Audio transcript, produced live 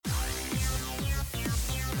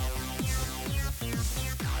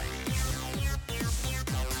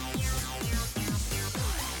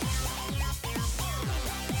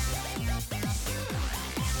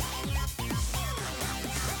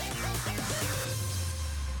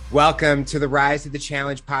Welcome to the Rise to the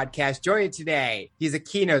Challenge podcast. Joining today, he's a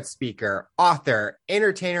keynote speaker, author,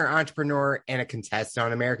 entertainer, entrepreneur, and a contestant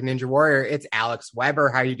on American Ninja Warrior. It's Alex Weber.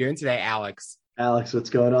 How are you doing today, Alex? Alex, what's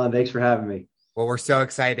going on? Thanks for having me. Well, we're so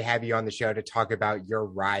excited to have you on the show to talk about your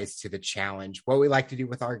rise to the challenge. What we like to do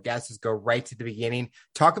with our guests is go right to the beginning,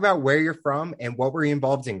 talk about where you're from and what were you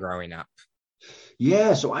involved in growing up.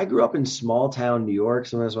 Yeah, so I grew up in small town New York.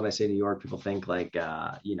 Sometimes when I say New York, people think like,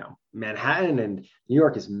 Manhattan, and New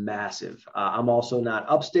York is massive. I'm also not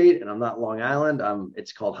upstate and I'm not Long Island.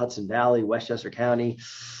 It's called Hudson Valley, Westchester County,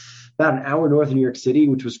 about an hour north of New York City,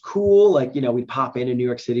 which was cool. Like, we'd pop into New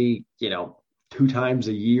York City, 2 times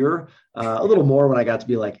a year, a little more when I got to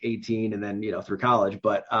be like 18 and then, through college.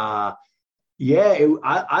 But I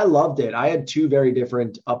loved it. I had 2 very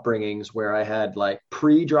different upbringings where I had like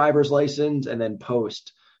pre-driver's license and then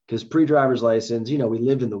post. Because pre-driver's license, we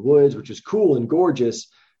lived in the woods, which is cool and gorgeous,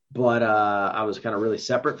 but I was kind of really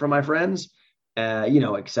separate from my friends,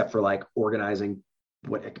 except for like organizing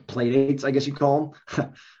play dates, I guess you call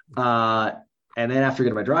them. And then after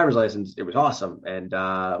getting my driver's license, it was awesome and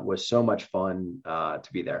was so much fun to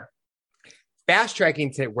be there. Fast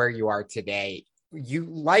tracking to where you are today. You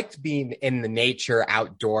liked being in the nature,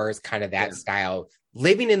 outdoors, kind of that style,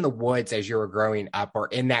 living in the woods as you were growing up, or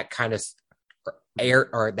in that kind of air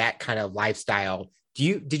or that kind of lifestyle.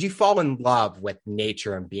 Did you fall in love with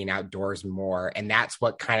nature and being outdoors more? And that's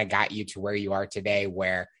what kind of got you to where you are today,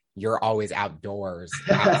 where you're always outdoors,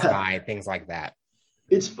 outside, things like that.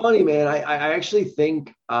 It's funny, man. I actually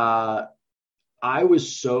think I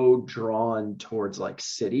was so drawn towards like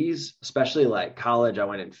cities, especially like college. I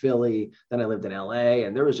went in Philly, then I lived in LA,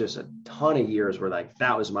 and there was just a ton of years where like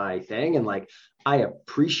that was my thing. And like I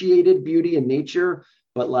appreciated beauty and nature,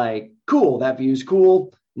 but like, cool, that view's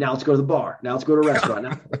cool. Now let's go to the bar. Now let's go to a restaurant. Now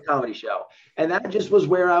let's go to a comedy show. And that just was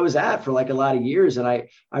where I was at for like a lot of years. And I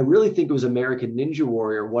really think it was American Ninja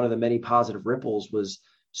Warrior. One of the many positive ripples was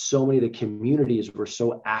so many of the communities were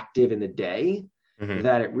so active in the day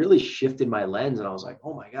that it really shifted my lens. And I was like,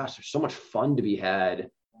 oh my gosh, there's so much fun to be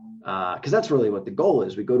had. Because that's really what the goal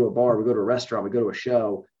is. We go to a bar, we go to a restaurant, we go to a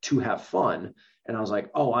show to have fun. And I was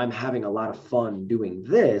like, oh, I'm having a lot of fun doing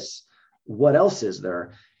this. What else is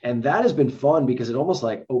there? And that has been fun because it almost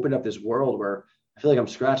like opened up this world where I feel like I'm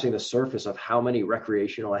scratching the surface of how many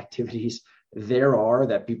recreational activities there are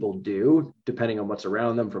that people do, depending on what's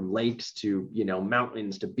around them, from lakes to,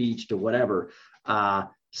 mountains to beach to whatever. I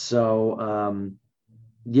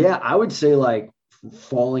would say like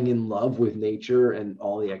falling in love with nature and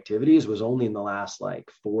all the activities was only in the last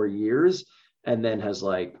like 4 years, and then has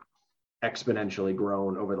like exponentially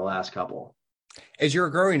grown over the last couple. As you were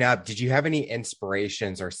growing up, did you have any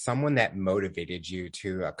inspirations or someone that motivated you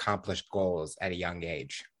to accomplish goals at a young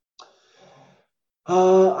age?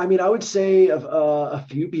 I would say a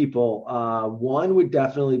few people. One would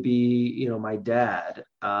definitely be, my dad.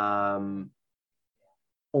 For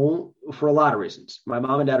a lot of reasons. My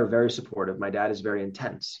mom and dad are very supportive. My dad is very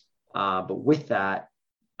intense. But with that,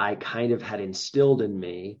 I kind of had instilled in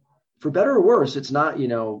me, for better or worse, it's not, it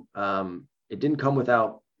didn't come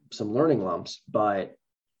without some learning lumps, but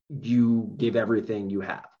you give everything you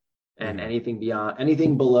have. And anything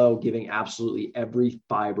below giving absolutely every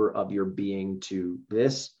fiber of your being to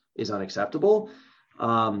this is unacceptable.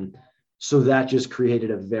 So that just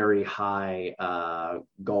created a very high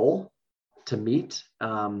goal to meet.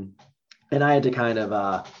 And I had to kind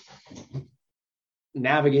of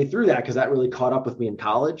navigate through that because that really caught up with me in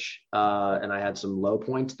college. And I had some low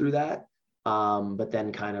points through that. But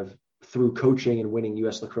then kind of through coaching and winning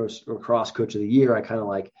US Lacrosse Coach of the Year, I kind of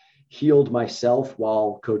like healed myself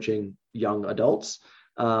while coaching young adults.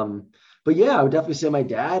 But yeah, I would definitely say my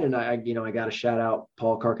dad. And I got to shout out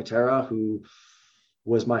Paul Carcaterra, who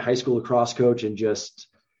was my high school lacrosse coach, and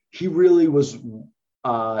he really was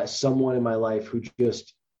someone in my life who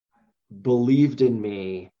just believed in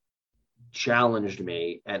me, challenged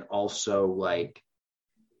me, and also like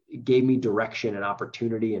gave me direction and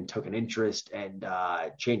opportunity and took an interest and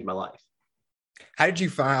changed my life. How did you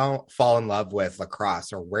fall in love with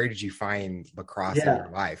lacrosse, or where did you find lacrosse in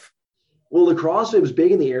your life? Well, lacrosse, it was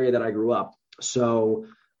big in the area that I grew up. So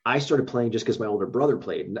I started playing just because my older brother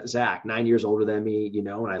played, Zach, 9 years older than me, and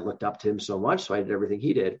I looked up to him so much. So I did everything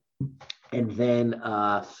he did. And then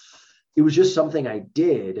it was just something I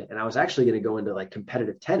did. And I was actually going to go into like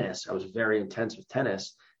competitive tennis. I was very intense with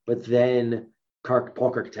tennis. But then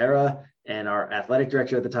Paul Carcaterra and our athletic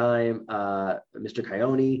director at the time, Mr.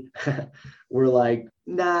 Coyone, were like,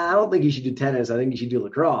 nah, I don't think you should do tennis. I think you should do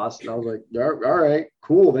lacrosse. And I was like, all right,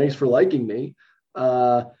 cool. Thanks for liking me.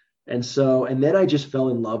 And then I just fell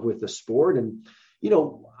in love with the sport. And,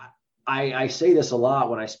 I say this a lot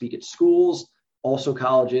when I speak at schools, also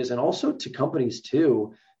colleges, and also to companies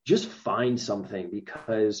too. Just find something,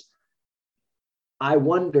 because I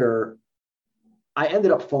wonder, I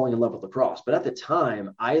ended up falling in love with lacrosse, but at the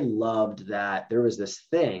time I loved that there was this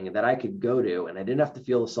thing that I could go to and I didn't have to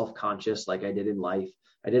feel self-conscious like I did in life.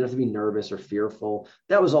 I didn't have to be nervous or fearful.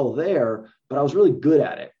 That was all there, but I was really good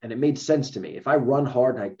at it. And it made sense to me. If I run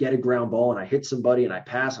hard and I get a ground ball and I hit somebody and I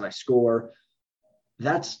pass and I score,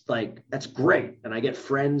 that's great. And I get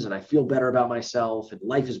friends and I feel better about myself and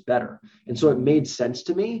life is better. And so it made sense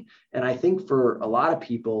to me. And I think for a lot of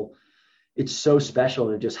people, it's so special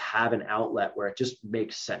to just have an outlet where it just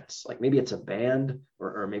makes sense. Like maybe it's a band,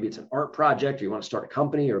 or maybe it's an art project, or you want to start a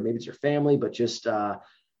company, or maybe it's your family, but just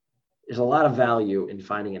there's a lot of value in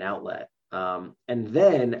finding an outlet. And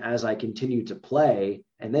then as I continued to play,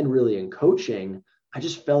 and then really in coaching, I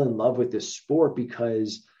just fell in love with this sport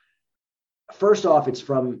because first off, it's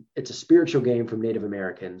a spiritual game from Native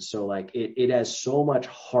Americans. So like it has so much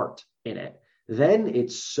heart in it. Then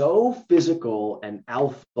it's so physical and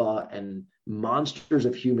alpha and monsters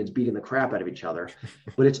of humans beating the crap out of each other,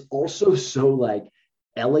 but it's also so like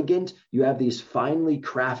elegant. You have these finely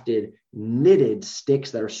crafted knitted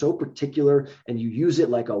sticks that are so particular, and you use it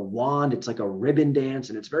like a wand. It's like a ribbon dance,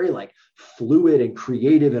 and it's very like fluid and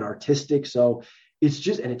creative and artistic. So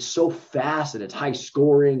it's so fast, and it's high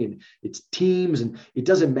scoring, and it's teams, and it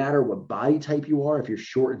doesn't matter what body type you are. If you're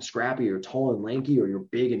short and scrappy, or tall and lanky, or you're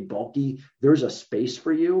big and bulky, there's a space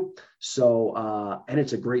for you. So, and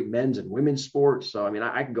it's a great men's and women's sport. So, I mean,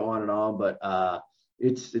 I can go on and on, but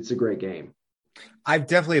it's a great game. I've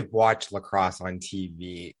definitely watched lacrosse on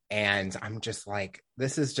TV, and I'm just like,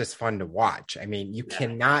 this is just fun to watch. I mean, you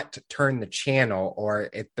cannot turn the channel,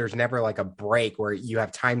 or there's never like a break where you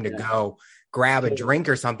have time to go grab a drink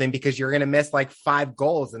or something, because you're going to miss like 5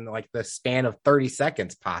 goals in like the span of 30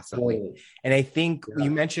 seconds possibly. And I think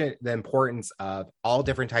you mentioned the importance of all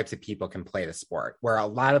different types of people can play the sport, where a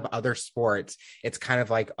lot of other sports, it's kind of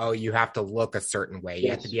like, oh, you have to look a certain way. You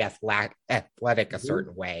have to be athletic a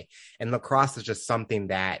certain way. And lacrosse is just something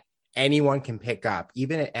that anyone can pick up,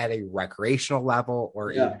 even at a recreational level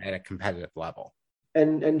or even at a competitive level.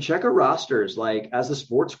 And check our rosters. Like as the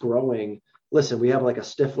sport's growing, listen, we have like a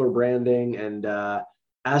Stifler branding, and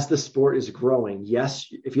as the sport is growing, yes,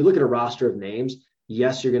 if you look at a roster of names,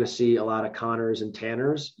 yes, you're going to see a lot of Connors and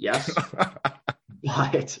Tanners, yes,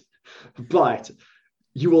 but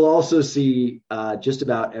you will also see just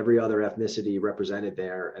about every other ethnicity represented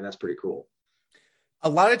there, and that's pretty cool. A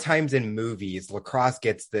lot of times in movies, lacrosse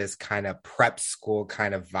gets this kind of prep school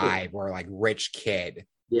kind of vibe, or like rich kid.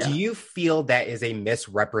 Yeah. Do you feel that is a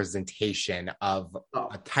misrepresentation of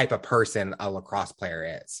a type of person a lacrosse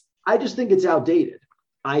player is? I just think it's outdated.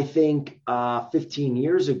 I think 15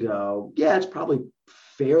 years ago, it's probably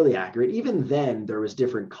fairly accurate. Even then, there was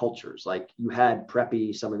different cultures. Like you had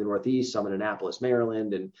preppy, some in the Northeast, some in Annapolis,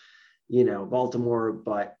 Maryland, and Baltimore.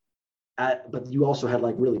 But you also had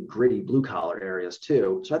like really gritty blue collar areas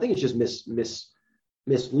too. So I think it's just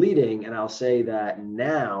misleading. And I'll say that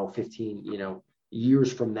now, 15,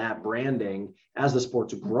 years from that branding, as the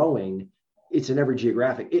sport's growing, it's in every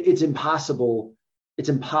geographic. It's impossible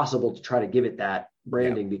to try to give it that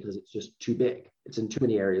branding because it's just too big. It's in too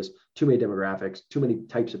many areas, too many demographics, too many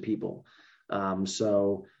types of people. I mean,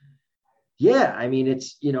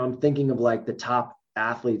 it's, I'm thinking of like the top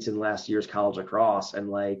athletes in last year's college lacrosse, and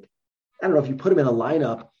like, I don't know, if you put them in a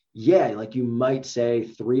lineup, like you might say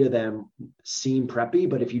 3 of them seem preppy,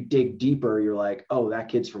 but if you dig deeper, you're like, oh, that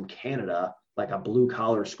kid's from Canada, like a blue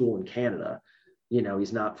collar school in Canada.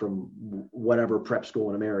 He's not from whatever prep school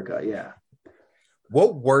in America. Yeah.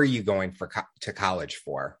 What were you going to college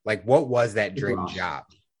for? Like, what was that dream job?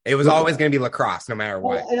 It was always going to be lacrosse, no matter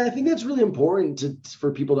what. And I think that's really important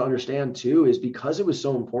for people to understand too, is because it was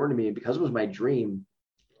so important to me and because it was my dream,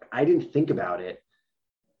 I didn't think about it.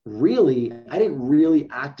 Really, I didn't really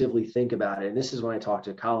actively think about it. And this is when I talk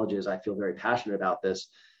to colleges, I feel very passionate about this.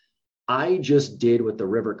 I just did what the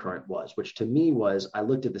river current was, which to me was, I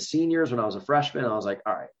looked at the seniors when I was a freshman, and I was like,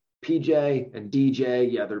 all right, PJ and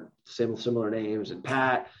DJ, they're similar names, and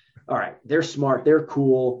Pat, all right, they're smart, they're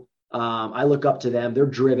cool. I look up to them, they're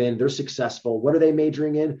driven, they're successful. What are they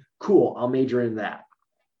majoring in? Cool, I'll major in that.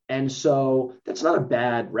 And so that's not a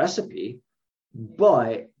bad recipe,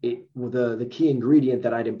 but the key ingredient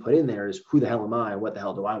that I didn't put in there is, who the hell am I? What the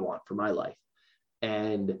hell do I want for my life?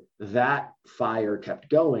 And that fire kept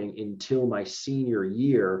going until my senior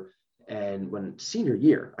year. And when senior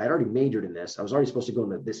year, I had already majored in this. I was already supposed to go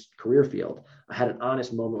into this career field. I had an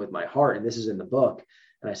honest moment with my heart, and this is in the book.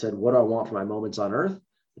 And I said, what do I want for my moments on earth?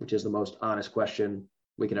 Which is the most honest question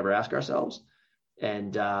we can ever ask ourselves.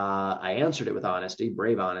 And I answered it with honesty,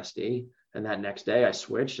 brave honesty. And that next day I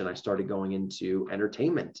switched and I started going into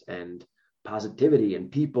entertainment and positivity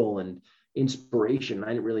and people and inspiration. I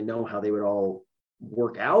didn't really know how they would all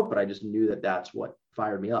work out, but I just knew that that's what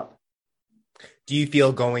fired me up. Do you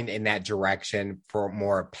feel going in that direction for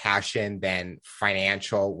more passion than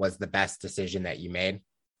financial was the best decision that you made?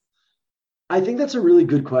 I think that's a really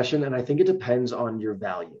good question. And I think it depends on your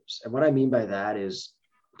values. And what I mean by that is,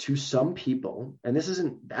 to some people, and this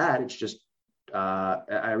isn't bad, it's just, I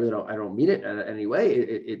don't mean it in any way.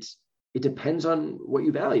 It depends on what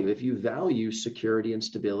you value. If you value security and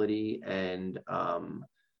stability, and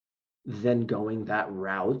then going that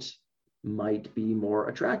route might be more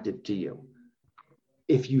attractive to you.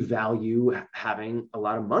 If you value having a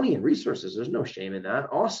lot of money and resources, there's no shame in that.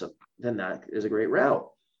 Awesome. Then that is a great route.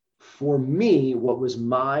 For me, what was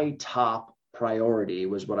my top priority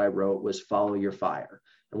was what I wrote was follow your fire.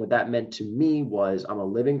 And what that meant to me was, I'm a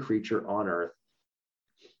living creature on earth.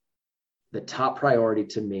 The top priority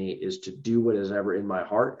to me is to do what is ever in my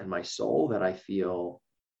heart and my soul that I feel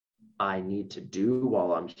I need to do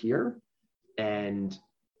while I'm here. And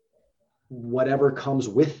whatever comes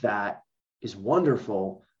with that is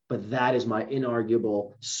wonderful, but that is my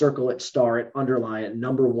inarguable circle it, star it, underline it,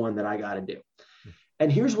 number one that I got to do.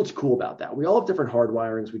 And here's what's cool about that. We all have different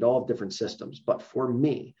hardwirings. We all have different systems. But for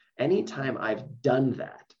me, anytime I've done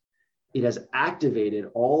that, it has activated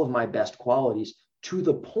all of my best qualities to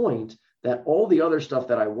the point that all the other stuff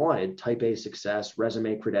that I wanted, type A success,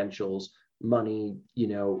 resume credentials, money,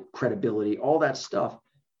 credibility, all that stuff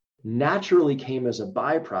naturally came as a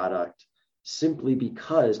byproduct, simply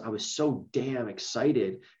because I was so damn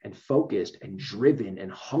excited and focused and driven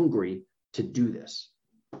and hungry to do this.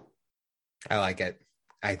 I like it.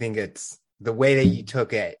 I think it's the way that you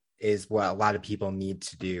took it is what a lot of people need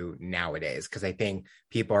to do nowadays. Cause I think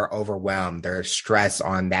people are overwhelmed. They're stressed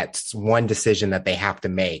on that one decision that they have to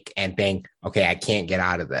make and think, okay, I can't get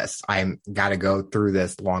out of this. I'm got to go through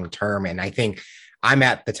this long term. And I think I'm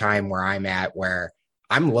at the time where I'm at where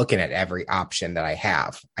I'm looking at every option that I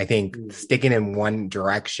have. I think sticking in one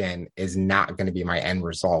direction is not going to be my end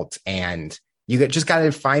result. And you just got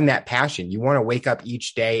to find that passion. You want to wake up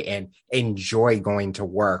each day and enjoy going to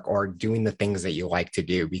work or doing the things that you like to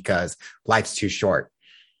do, because life's too short.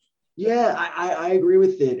 Yeah, I agree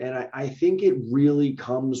with it. And I think it really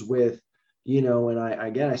comes with, and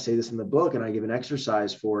I say this in the book and I give an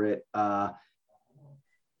exercise for it, to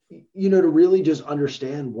really just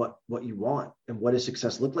understand what you want and what does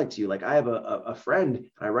success look like to you. Like, I have a friend, and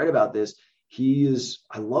I write about this.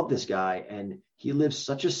 I love this guy, and he lives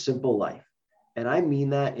such a simple life. And I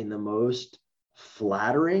mean that in the most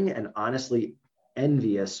flattering and honestly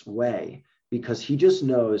envious way, because he just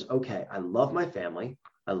knows, okay, I love my family.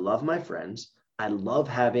 I love my friends. I love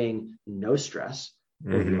having no stress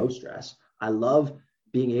or no stress. I love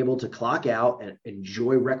being able to clock out and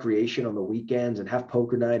enjoy recreation on the weekends and have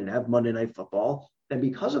poker night and have Monday Night Football. And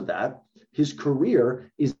because of that, his career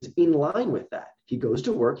is in line with that. He goes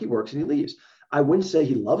to work, he works, and he leaves. I wouldn't say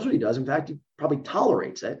he loves what he does. In fact, he probably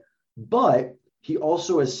tolerates it, but he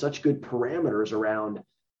also has such good parameters around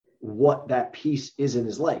what that piece is in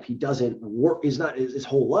his life. He doesn't work, is not his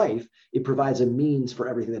whole life. It provides a means for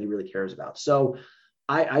everything that he really cares about. So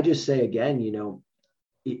I just say again,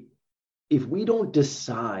 if we don't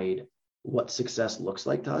decide what success looks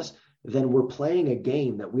like to us, then we're playing a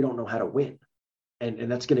game that we don't know how to win.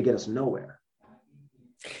 And that's going to get us nowhere.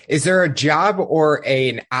 Is there a job or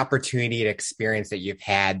an opportunity, an experience that you've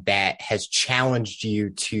had that has challenged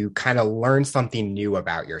you to kind of learn something new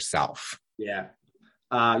about yourself? Yeah.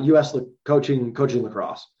 U.S. coaching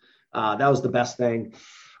lacrosse. That was the best thing.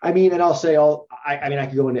 I mean, and I'll say I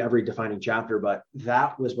could go into every defining chapter, but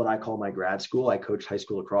that was what I call my grad school. I coached high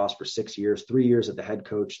school lacrosse for 6 years, 3 years at the head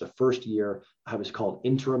coach. The first year I was called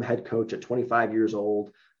interim head coach at 25 years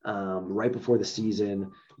old, right before the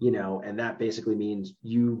season, and that basically means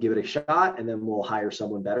you give it a shot and then we'll hire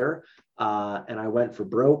someone better. And I went for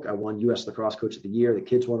broke. I won U.S. Lacrosse Coach of the Year. The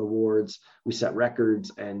kids won awards. We set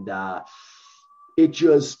records, and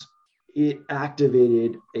it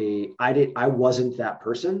activated I wasn't that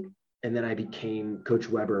person. And then I became Coach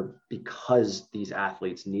Weber because these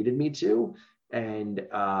athletes needed me to. And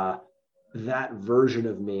that version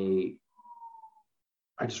of me,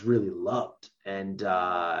 I just really loved. And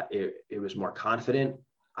it was more confident.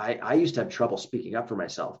 I used to have trouble speaking up for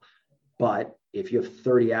myself. But if you have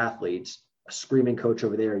 30 athletes, a screaming coach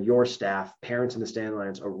over there, your staff, parents in the stand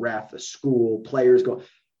lines, a ref, a school, players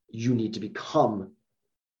you need to become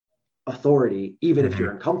authority, even if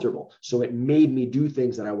you're uncomfortable. So it made me do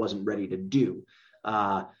things that I wasn't ready to do.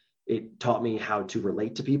 It taught me how to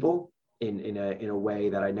relate to people. in a way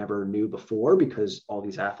that I never knew before, because all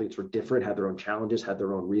these athletes were different, had their own challenges, had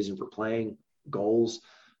their own reason for playing, goals.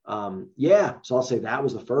 So I'll say that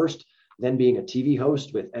was the first. Then being a TV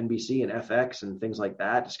host with NBC and FX and things like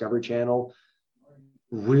that, Discovery Channel,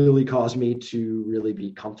 really caused me to really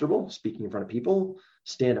be comfortable speaking in front of people.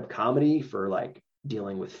 Stand-up comedy for like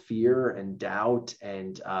dealing with fear and doubt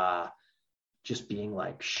and just being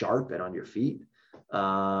like sharp and on your feet.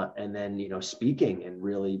 And then, speaking and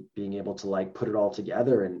really being able to like put it all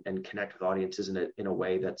together and connect with audiences in a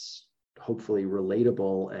way that's hopefully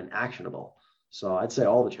relatable and actionable. So I'd say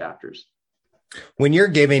all the chapters. When you're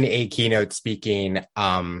giving a keynote speaking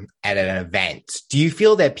at an event, do you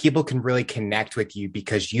feel that people can really connect with you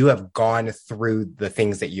because you have gone through the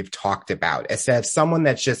things that you've talked about, instead of someone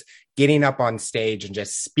that's just getting up on stage and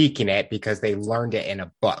just speaking it because they learned it in a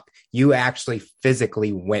book? You actually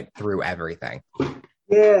physically went through everything.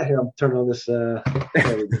 Yeah, here, I'm turning on this. There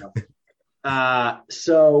we go.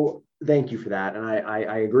 So thank you for that. And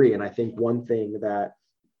I agree. And I think one thing that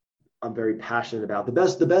I'm very passionate about,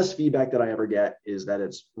 the best feedback that I ever get is that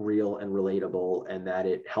it's real and relatable and that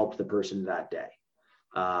it helped the person that day.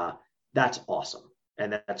 That's awesome.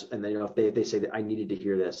 And if they say that I needed to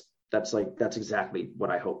hear this, that's exactly what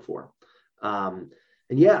I hope for.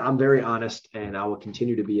 And yeah, I'm very honest, and I will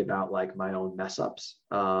continue to be about like my own mess ups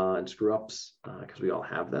and screw ups because we all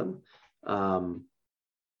have them.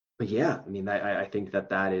 But yeah, I mean, I think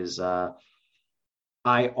that is,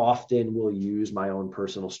 I often will use my own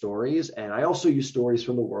personal stories, and I also use stories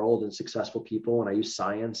from the world and successful people, and I use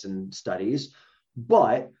science and studies,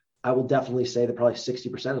 but I will definitely say that probably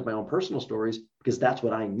 60% is my own personal stories, because that's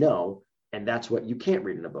what I know. And that's what you can't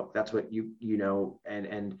read in a book. That's what you know,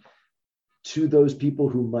 and to those people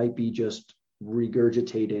who might be just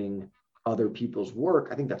regurgitating other people's work,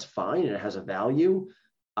 I think that's fine and it has a value.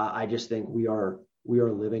 I just think we are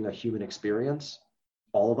living a human experience,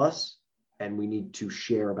 all of us, and we need to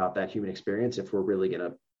share about that human experience if we're really going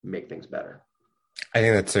to make things better. I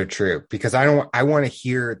think that's so true, because I want to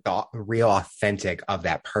hear the real authentic of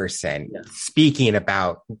that person speaking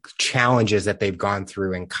about challenges that they've gone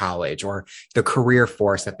through in college or the career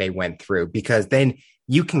force that they went through, because then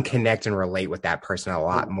you can connect and relate with that person a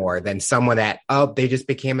lot more than someone that, they just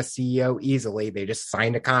became a CEO easily. They just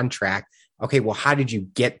signed a contract. Okay, well, how did you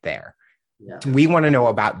get there? Yeah. We want to know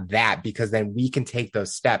about that, because then we can take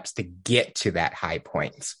those steps to get to that high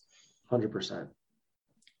points. 100%.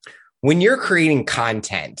 When you're creating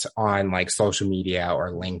content on like social media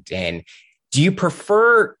or LinkedIn, do you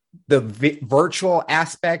prefer the virtual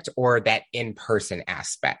aspect or that in-person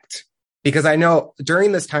aspect? Because I know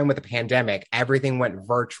during this time with the pandemic, everything went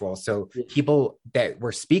virtual. So people that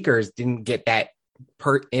were speakers didn't get that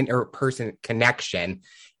in-person connection,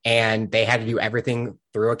 and they had to do everything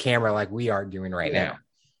through a camera like we are doing right now.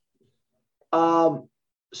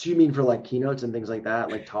 So you mean for like keynotes and things like that,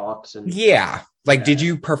 like talks and did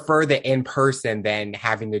you prefer the in-person than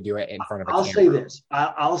having to do it in front of a camera? I'll say this.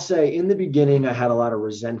 I'll say in the beginning, I had a lot of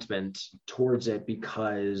resentment towards it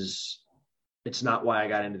because it's not why I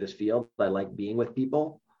got into this field. I like being with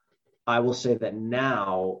people. I will say that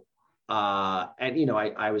now,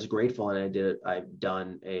 I was grateful, and I've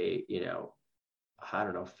done 50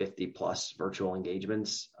 plus virtual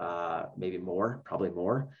engagements, maybe more, probably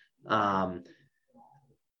more.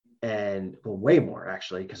 And way more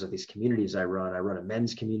actually, because of these communities I run. I run a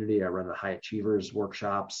men's community. I run the high achievers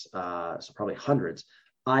workshops. So probably hundreds.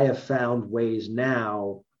 I have found ways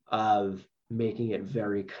now of making it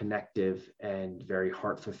very connective and very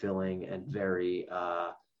heart fulfilling and very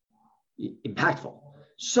impactful.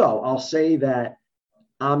 So I'll say that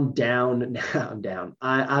I'm down. I'm down.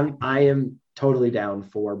 I am totally down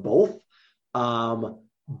for both.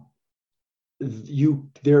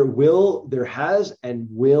 There has and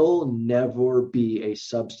will never be a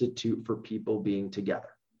substitute for people being together.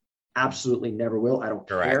 Absolutely never will. I don't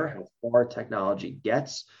care how far technology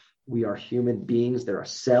gets. We are human beings. There are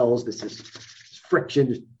cells. This is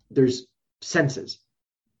friction. There's senses.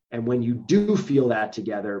 And when you do feel that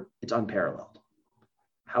together, it's unparalleled.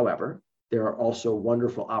 However, there are also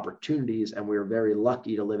wonderful opportunities, and we're very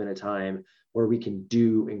lucky to live in a time where we can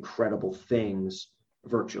do incredible things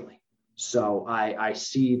virtually. So I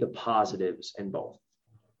see the positives in both.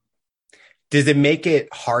 Does it make it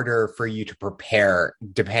harder for you to prepare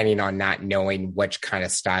depending on not knowing which kind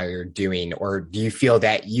of style you're doing? Or do you feel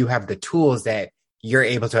that you have the tools that you're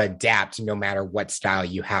able to adapt no matter what style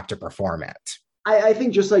you have to perform at? I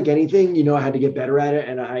think just like anything, I had to get better at it.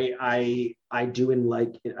 And I do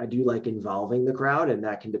like involving the crowd, and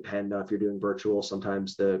that can depend on if you're doing virtual.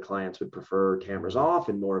 Sometimes the clients would prefer cameras off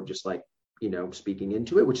and more of just like, speaking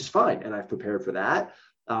into it, which is fine. And I've prepared for that.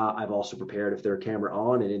 I've also prepared if there's a camera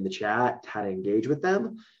on and in the chat, how to engage with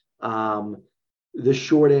them. The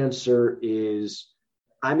short answer is,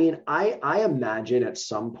 I mean, I imagine at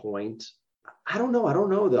some point, I don't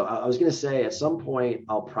know though. I was going to say at some point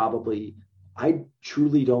I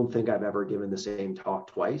truly don't think I've ever given the same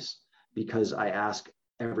talk twice, because I ask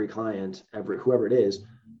every client, whoever it is,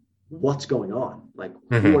 what's going on? Like,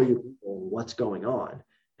 who are you people? What's going on?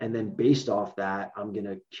 And then based off that, I'm going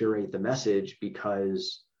to curate the message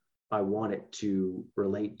because I want it to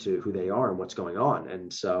relate to who they are and what's going on.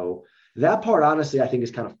 And so that part, honestly, I think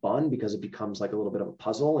is kind of fun because it becomes like a little bit of a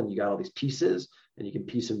puzzle, and you got all these pieces and you can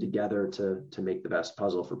piece them together to make the best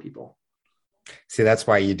puzzle for people. See, that's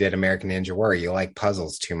why you did American Ninja Warrior. You like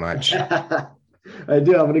puzzles too much. I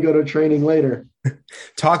do. I'm going to go to training later.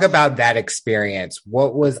 Talk about that experience.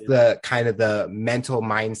 What was the kind of the mental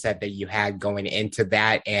mindset that you had going into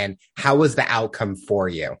that, and how was the outcome for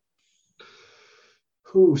you?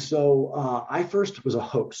 So I first was a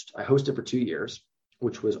host. I hosted for 2 years,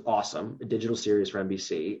 which was awesome. A digital series for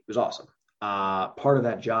NBC. It was awesome. Part of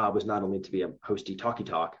that job was not only to be a hosty talky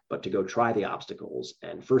talk, but to go try the obstacles.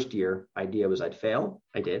 And first year, idea was I'd fail.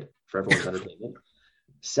 I did, for everyone's entertainment.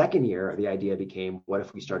 Second year, the idea became, what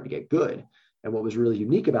if we started to get good? And what was really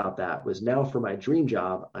unique about that was, now for my dream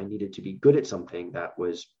job, I needed to be good at something that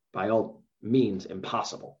was by all means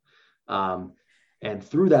impossible. And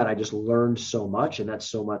through that, I just learned so much. And that's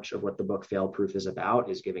so much of what the book Fail Proof is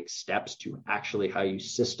about, is giving steps to actually how you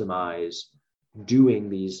systemize doing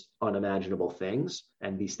these unimaginable things,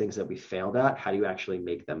 and these things that we failed at, how do you actually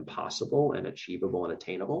make them possible and achievable and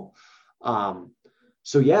attainable?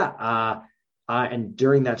 And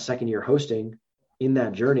during that second year hosting, in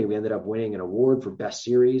that journey, we ended up winning an award for best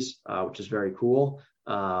series, which is very cool.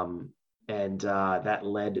 And that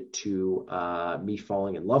led to me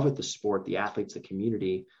falling in love with the sport, the athletes, the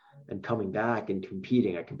community, and coming back and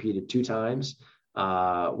competing. I competed 2 times,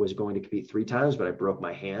 was going to compete 3 times, but I broke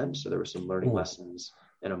my hand. So there were some learning lessons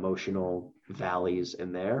and emotional valleys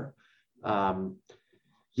in there. I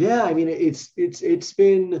mean, it's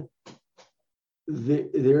been,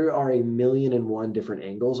 there are 1,000,001 different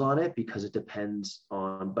angles on it, because it depends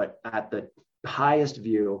on, but at the highest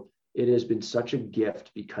view, it has been such a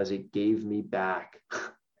gift because it gave me back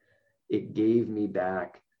being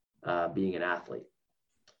an athlete.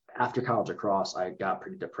 After college lacrosse, I got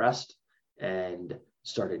pretty depressed and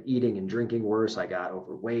started eating and drinking worse. I got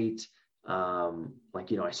overweight. I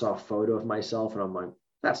saw a photo of myself and I'm like,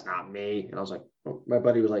 that's not me. And I was like, oh, my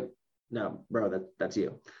buddy was like, no, bro, that's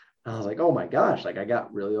you. And I was like, oh my gosh, like I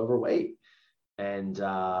got really overweight. And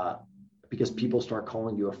because people start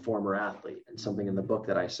calling you a former athlete, and something in the book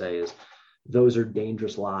that I say is, those are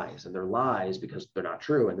dangerous lies, and they're lies because they're not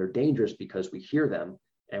true, and they're dangerous because we hear them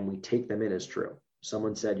and we take them in as true.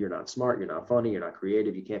 Someone said, you're not smart, you're not funny, you're not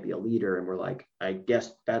creative, you can't be a leader. And we're like, I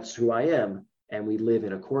guess that's who I am. And we live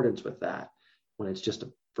in accordance with that, when it's just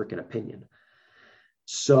a freaking opinion.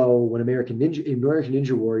 So when American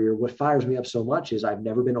Ninja Warrior, what fires me up so much is I've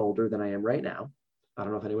never been older than I am right now. I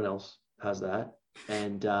don't know if anyone else has that.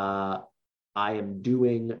 And I am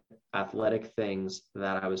doing athletic things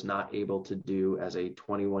that I was not able to do as a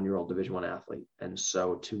 21-year-old Division I athlete. And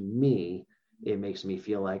so to me, it makes me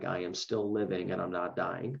feel like I am still living and I'm not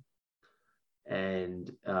dying.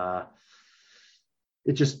 And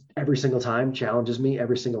it just every single time challenges me,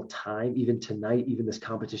 every single time. Even tonight, even this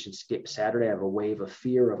competition skip Saturday, I have a wave of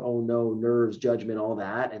fear of, oh no, nerves, judgment, all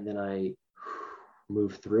that. And then I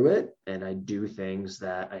move through it and I do things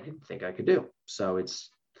that I didn't think I could do. So it's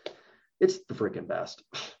the freaking best.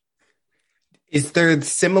 Is there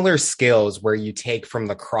similar skills where you take from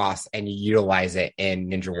lacrosse and you utilize it in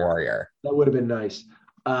Ninja Warrior? That would have been nice.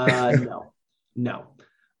 No.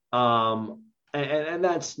 And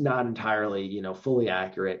that's not entirely, fully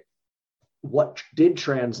accurate. What did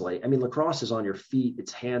translate? I mean, lacrosse is on your feet.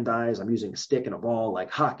 It's hand-eyes. I'm using a stick and a ball, like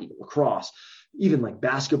hockey, lacrosse, even like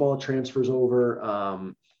basketball transfers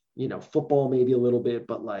over. Football maybe a little bit,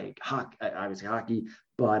 but like hockey, obviously hockey.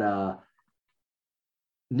 But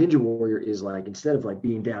Ninja Warrior is like, instead of like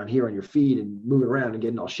being down here on your feet and moving around and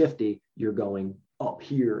getting all shifty, you're going up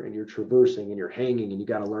here and you're traversing and you're hanging, and you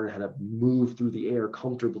got to learn how to move through the air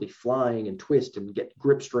comfortably, flying and twist and get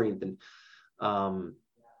grip strength. And none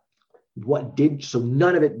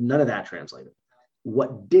of that translated.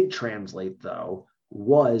 What did translate though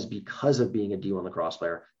was, because of being a D1 lacrosse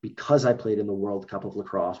player, because I played in the World Cup of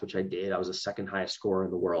lacrosse, which I did, I was the second highest scorer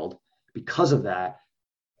in the world. Because of that,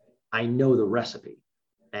 I know the recipe.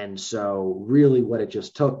 And so really what it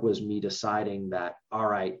just took was me deciding that, all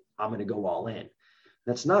right, I'm going to go all in.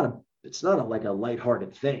 It's not like a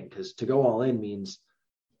lighthearted thing, because to go all in means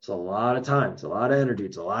It's a lot of time. It's a lot of energy.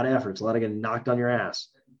 It's a lot of effort. It's a lot of getting knocked on your ass.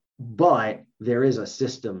 But there is a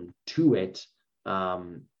system to it.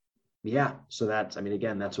 Yeah. So that's, I mean,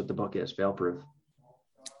 again, that's what the book is, fail proof.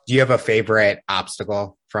 Do you have a favorite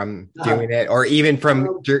obstacle from doing it, or even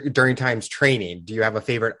from during times training? Do you have a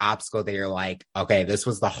favorite obstacle that you're like, okay, this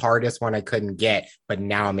was the hardest one I couldn't get, but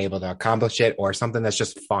now I'm able to accomplish it, or something that's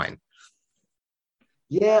just fun?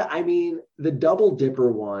 Yeah, I mean, the double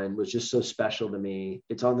dipper one was just so special to me.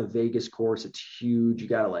 It's on the Vegas course. It's huge. You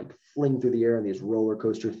got to like fling through the air on these roller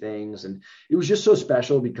coaster things. And it was just so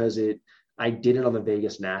special because I did it on the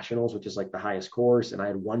Vegas Nationals, which is like the highest course. And I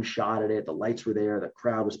had one shot at it. The lights were there. The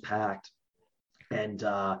crowd was packed. And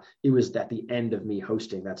it was at the end of me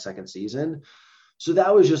hosting that second season. So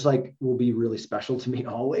that was just like, will be really special to me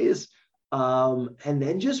always. And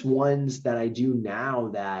then just ones that I do now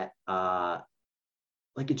that,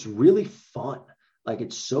 like it's really fun. Like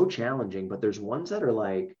it's so challenging, but there's ones that are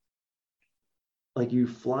like you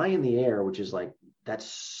fly in the air, which is like, that's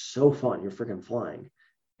so fun. You're freaking flying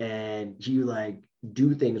and you like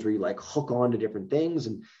do things where you like hook on to different things.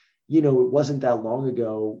 And, it wasn't that long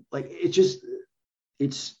ago. Like it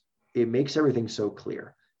makes everything so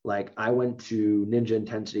clear. Like I went to Ninja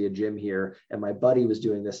Intensity, a gym here, and my buddy was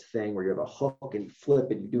doing this thing where you have a hook and flip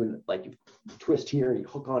and you're doing like you twist here and you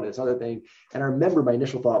hook on to this other thing. And I remember my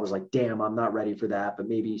initial thought was like, damn, I'm not ready for that, but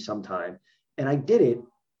maybe sometime. And I did it.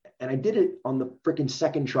 And I did it on the freaking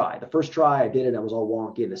second try. The first try I did it, I was all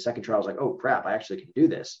wonky. And the second try I was like, oh crap, I actually can do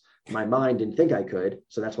this. My mind didn't think I could.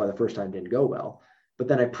 So that's why the first time didn't go well. But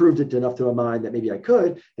then I proved it enough to my mind that maybe I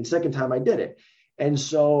could. And second time I did it. And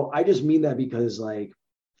so I just mean that because like,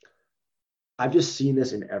 I've just seen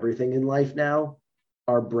this in everything in life now.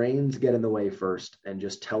 Our brains get in the way first and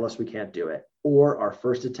just tell us we can't do it. Or our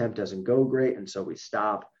first attempt doesn't go great. And so we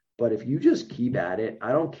stop. But if you just keep at it,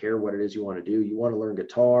 I don't care what it is you want to do. You want to learn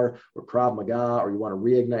guitar or Krav Maga, or you want to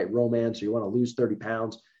reignite romance, or you want to lose 30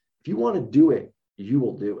 pounds. If you want to do it, you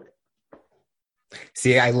will do it.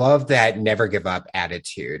 See, I love that never give up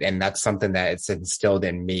attitude. And that's something that it's instilled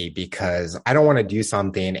in me because I don't want to do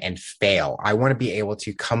something and fail. I want to be able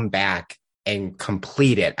to come back and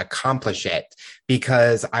complete it, accomplish it,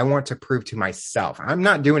 because I want to prove to myself. I'm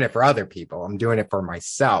not doing it for other people. I'm doing it for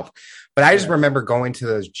myself. But I just remember going to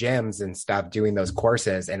those gyms and stuff, doing those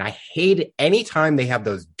courses. And I hate anytime they have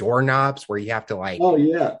those doorknobs where you have to like, oh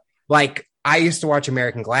yeah. Like I used to watch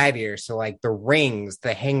American Gladiator. So like the rings,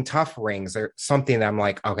 the hang tough rings are something that I'm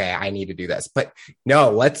like, okay, I need to do this. But no,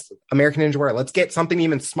 let's American Ninja Warrior. Let's get something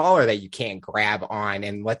even smaller that you can't grab on.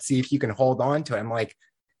 And let's see if you can hold on to it. I'm like,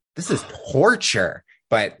 this is torture,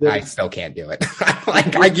 but I still can't do it.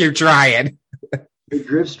 Like I keep trying. The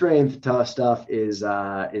grip strength stuff is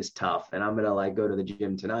tough. And I'm going to like go to the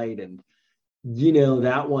gym tonight. And,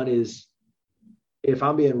 that one is, if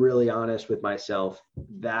I'm being really honest with myself,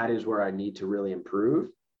 that is where I need to really improve.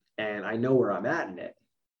 And I know where I'm at in it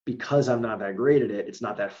because I'm not that great at it. It's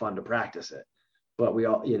not that fun to practice it, but we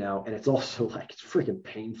all, and it's also like, it's freaking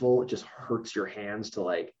painful. It just hurts your hands to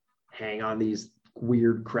like hang on these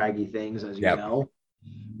weird craggy things, as you know.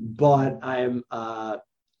 But I'm I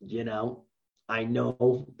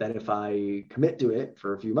know that if I commit to it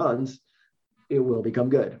for a few months, it will become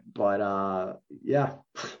good. But yeah.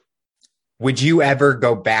 Would you ever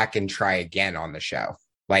go back and try again on the show?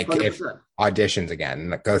 Like 100%. If auditions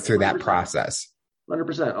again, go through 100%. That process?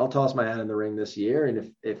 100%. I'll toss my hat in the ring this year.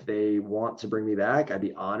 And if they want to bring me back, I'd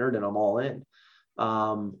be honored and I'm all in.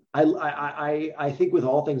 I think with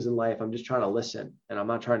all things in life, I'm just trying to listen and I'm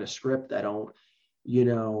not trying to script. I don't,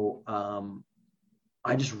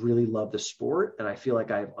 I just really love the sport. And I feel like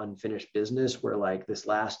I have unfinished business where like this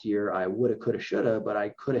last year I woulda, coulda, shoulda, but I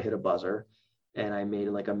could have hit a buzzer and I made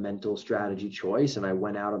like a mental strategy choice. And I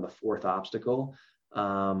went out on the fourth obstacle,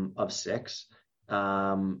 of 6.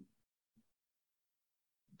 But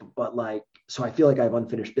like, so I feel like I have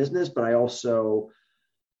unfinished business, but I also,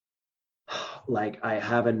 like I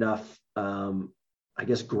have enough, I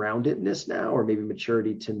guess, groundedness now, or maybe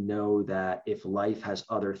maturity to know that if life has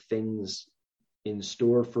other things in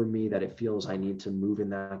store for me, that it feels I need to move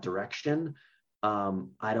in that direction. I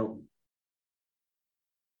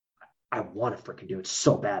want to freaking do it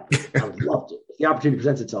so bad. I would love to. If the opportunity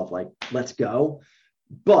presents itself, like, let's go.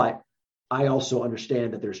 But I also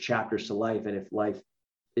understand that there's chapters to life. And if life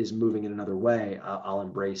is moving in another way, I'll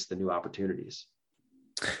embrace the new opportunities.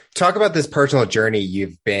 Talk about this personal journey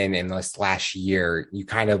you've been in this last year. You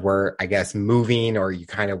kind of were, I guess, moving, or you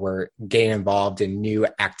kind of were getting involved in new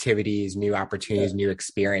activities, new opportunities, new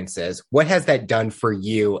experiences. What has that done for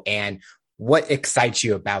you, and what excites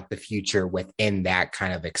you about the future within that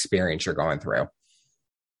kind of experience you're going through?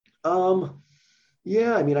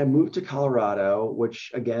 Yeah, I mean, I moved to Colorado,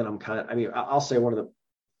 which again, I'll say one of the,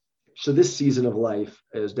 so this season of life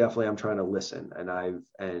is definitely, I'm trying to listen, and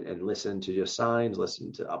and listen to just signs,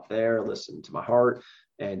 listen to up there, listen to my heart,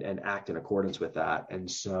 and act in accordance with that. And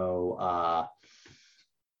so,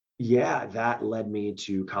 yeah, that led me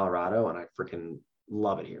to Colorado, and I freaking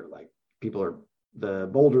love it here. Like, the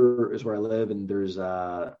Boulder is where I live, and there's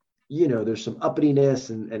there's some uppityness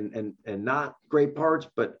and not great parts,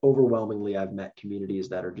 but overwhelmingly I've met communities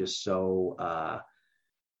that are just so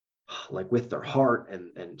like with their heart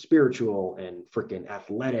and spiritual and freaking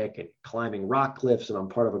athletic and climbing rock cliffs. And I'm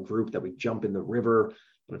part of a group that we jump in the river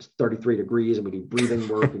when it's 33 degrees and we do breathing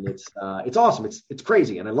work, and it's awesome. It's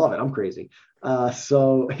crazy, and I love it. I'm crazy.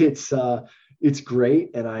 So it's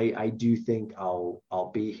great. And I do think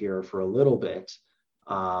I'll be here for a little bit.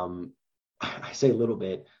 I say a little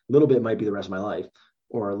bit might be the rest of my life,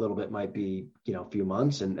 or a little bit might be, a few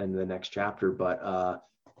months and the next chapter, but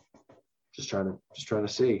just trying to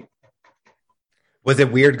see. Was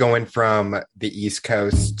it weird going from the East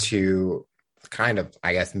Coast to kind of,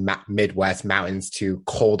 I guess, Midwest mountains to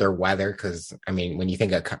colder weather? Because, I mean, when you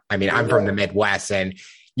think of, I'm from the Midwest, and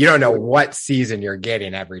you don't know what season you're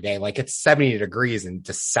getting every day. Like, it's 70 degrees in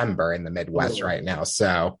December in the Midwest right now.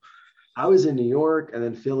 So I was in New York and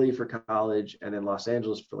then Philly for college and then Los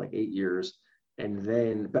Angeles for like 8 years. And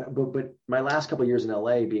then, but my last couple of years in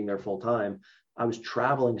LA, being there full time, I was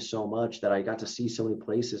traveling so much that I got to see so many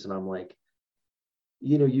places. And I'm like,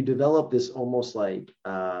 you develop this almost like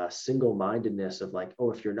single-mindedness of like, oh,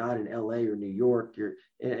 if you're not in LA or New York,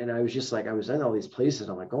 and I was just like, I was in all these places.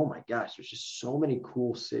 I'm like, oh my gosh, there's just so many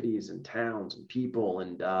cool cities and towns and people.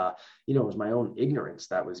 And, it was my own ignorance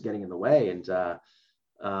that was getting in the way. And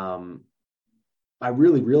I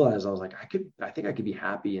really realized, I was like, I think I could be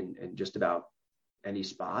happy in just about any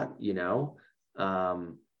spot,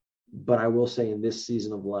 but I will say in this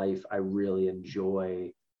season of life, I really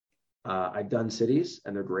enjoy, I've done cities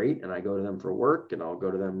and they're great, and I go to them for work, and I'll go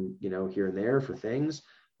to them, here and there for things,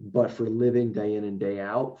 but for living day in and day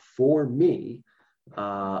out, for me,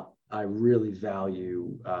 I really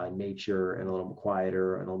value nature and a little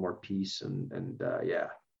quieter and a little more peace, and yeah.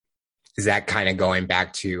 Is that kind of going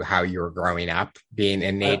back to how you were growing up, being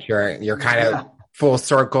in nature? You're kind of full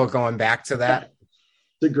circle going back to that.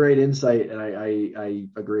 It's a great insight, and I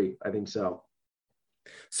agree. I think so.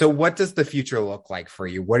 So what does the future look like for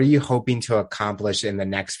you? What are you hoping to accomplish in the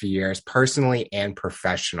next few years, personally and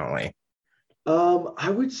professionally? I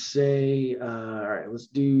would say, all right, let's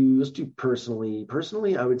do personally.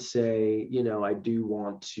 Personally, I would say, I do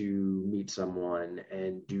want to meet someone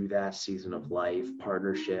and do that season of life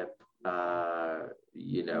partnership,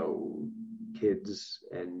 kids,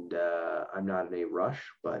 and I'm not in a rush,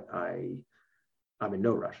 but I'm in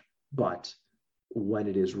no rush, but when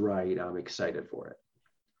it is right, I'm excited for it.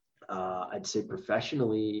 I'd say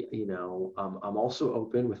professionally, I'm also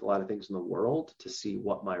open with a lot of things in the world to see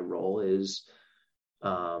what my role is.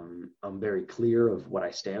 I'm very clear of what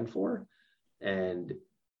I stand for, and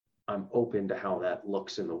I'm open to how that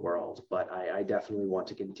looks in the world. But I definitely want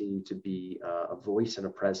to continue to be a voice and a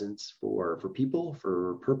presence for people,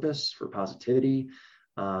 for purpose, for positivity,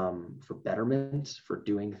 for betterment, for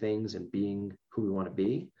doing things and being who we want to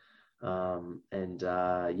be.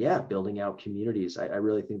 Building out communities. I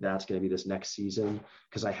really think that's going to be this next season,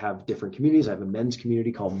 because I have different communities. I have a men's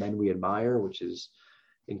community called Men We Admire, which is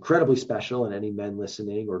incredibly special. And any men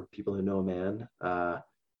listening or people who know a man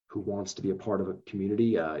who wants to be a part of a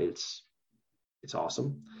community, it's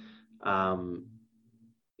awesome. Starting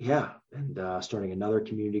another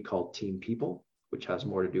community called Team People, which has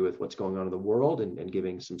more to do with what's going on in the world and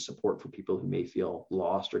giving some support for people who may feel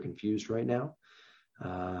lost or confused right now.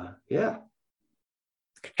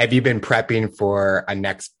 Have you been prepping for a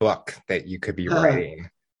next book that you could be writing?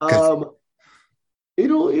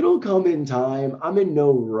 It'll come in time. I'm in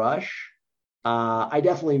no rush. I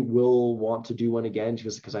definitely will want to do one again,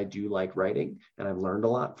 just because I do like writing and I've learned a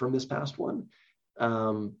lot from this past one. But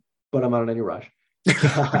I'm not in any rush.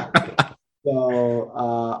 So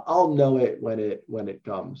I'll know it when it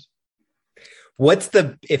comes.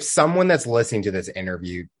 If someone that's listening to this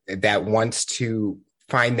interview that wants to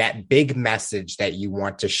find that big message that you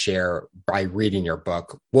want to share by reading your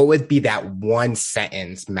book, what would be that one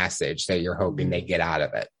sentence message that you're hoping they get out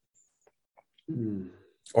of it?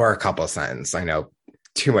 Or a couple of sentences. I know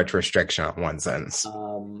too much restriction on one sentence.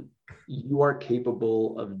 You are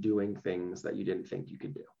capable of doing things that you didn't think you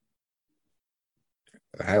could do.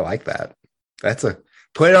 I like that.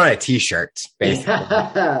 Put it on a t-shirt, basically.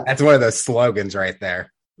 That's one of those slogans right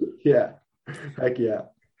there. Yeah. Heck yeah.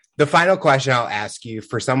 The final question I'll ask you,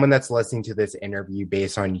 for someone that's listening to this interview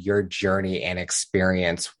based on your journey and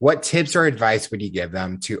experience, what tips or advice would you give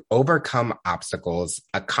them to overcome obstacles,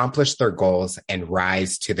 accomplish their goals, and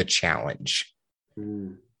rise to the challenge?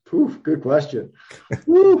 Good question.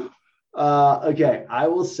 Okay, I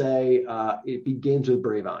will say it begins with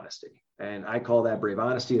brave honesty. And I call that brave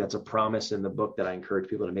honesty. That's a promise in the book that I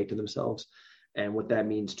encourage people to make to themselves. And what that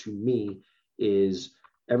means to me is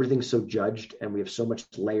everything's so judged, and we have so much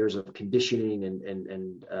layers of conditioning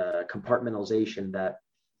and compartmentalization that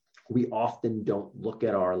we often don't look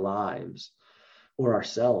at our lives or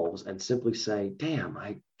ourselves and simply say, damn,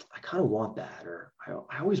 I kind of want that, or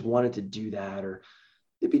I always wanted to do that, or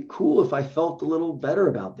it'd be cool if I felt a little better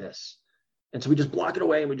about this. And so we just block it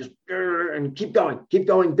away and we just and keep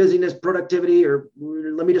going, busyness, productivity, or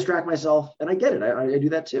let me distract myself. And I get it. I do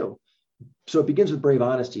that too. So it begins with brave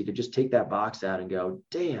honesty to just take that box out and go,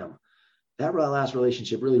 damn, that last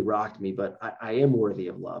relationship really rocked me, but I am worthy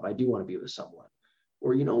of love. I do want to be with someone.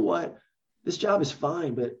 Or you know what? This job is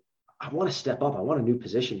fine, but I want to step up. I want a new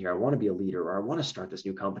position here. I want to be a leader, or I want to start this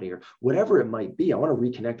new company, or whatever it might be. I want to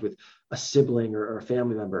reconnect with a sibling or a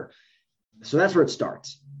family member. So that's where it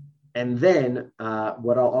starts. And then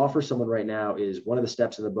what I'll offer someone right now is one of the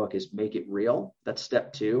steps in the book is make it real. That's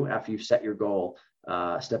step 2. After you've set your goal,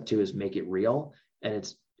 step 2 is make it real.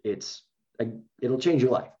 And it'll change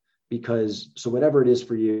your life, because so whatever it is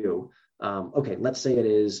for you, okay, let's say it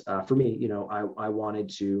is for me, I wanted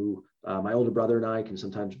to, my older brother and I can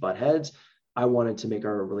sometimes butt heads. I wanted to make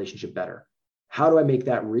our relationship better. How do I make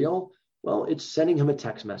that real? Well, it's sending him a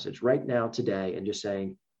text message right now today and just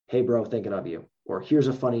saying, hey bro, thinking of you, or here's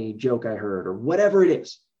a funny joke I heard, or whatever it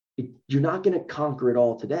is. You're not going to conquer it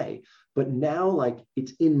all today, but now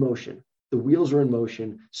it's in motion. The wheels are in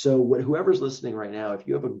motion. So whoever's listening right now, if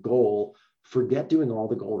you have a goal, forget doing all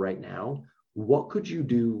the goal right now. What could you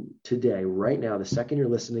do today, right now, the second you're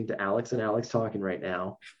listening to Alex and Alex talking right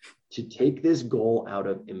now, to take this goal out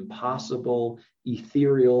of impossible,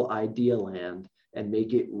 ethereal idea land and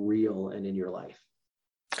make it real and in your life?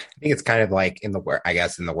 I think it's kind of like in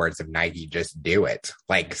the words of Nike, just do it.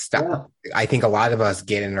 Stop. Yeah. I think a lot of us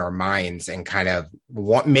get in our minds and kind of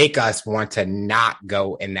make us want to not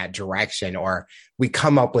go in that direction, or we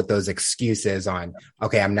come up with those excuses on,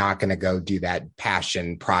 okay, I'm not going to go do that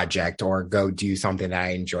passion project or go do something that I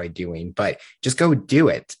enjoy doing, but just go do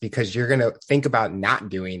it, because you're going to think about not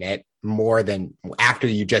doing it more than after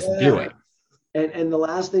you just do it. And the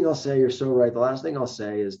last thing I'll say, you're so right. The last thing I'll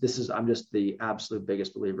say is I'm just the absolute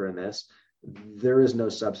biggest believer in this. There is no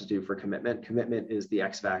substitute for commitment. Commitment is the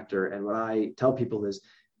X factor. And what I tell people is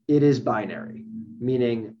it is binary,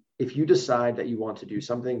 meaning if you decide that you want to do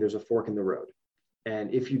something, there's a fork in the road.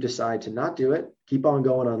 And if you decide to not do it, keep on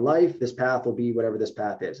going on life, this path will be whatever this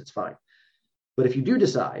path is. It's fine. But if you do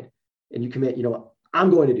decide and you commit,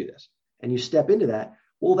 I'm going to do this, and you step into that,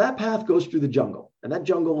 well, that path goes through the jungle, and that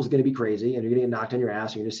jungle is going to be crazy, and you're going to get knocked on your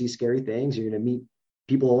ass. You're going to see scary things. You're going to meet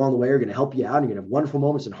people along the way who are going to help you out. And you're going to have wonderful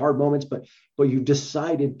moments and hard moments, but you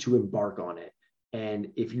decided to embark on it.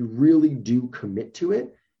 And if you really do commit to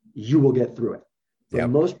it, you will get through it. But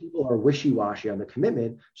most people are wishy-washy on the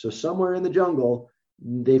commitment. So somewhere in the jungle,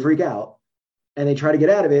 they freak out and they try to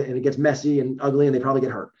get out of it, and it gets messy and ugly, and they probably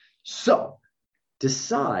get hurt. So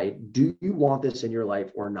decide, do you want this in your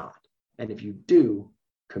life or not? And if you do,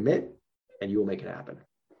 commit, and you will make it happen.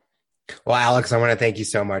 Well, Alex, I want to thank you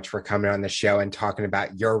so much for coming on the show and talking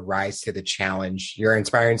about your rise to the challenge. You're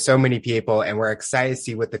inspiring so many people, and we're excited to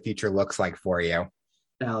see what the future looks like for you.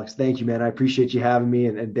 Alex, thank you, man. I appreciate you having me,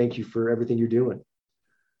 and thank you for everything you're doing.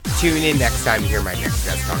 Tune in next time to hear my next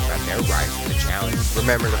guest talk about their rise to the challenge.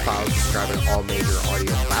 Remember to follow and subscribe on all major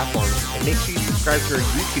audio platforms, and make sure you subscribe to our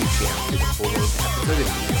YouTube channel to the full-length episode in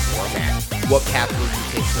video format. What path will you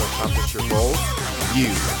take to accomplish your goals? You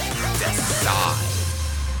decide.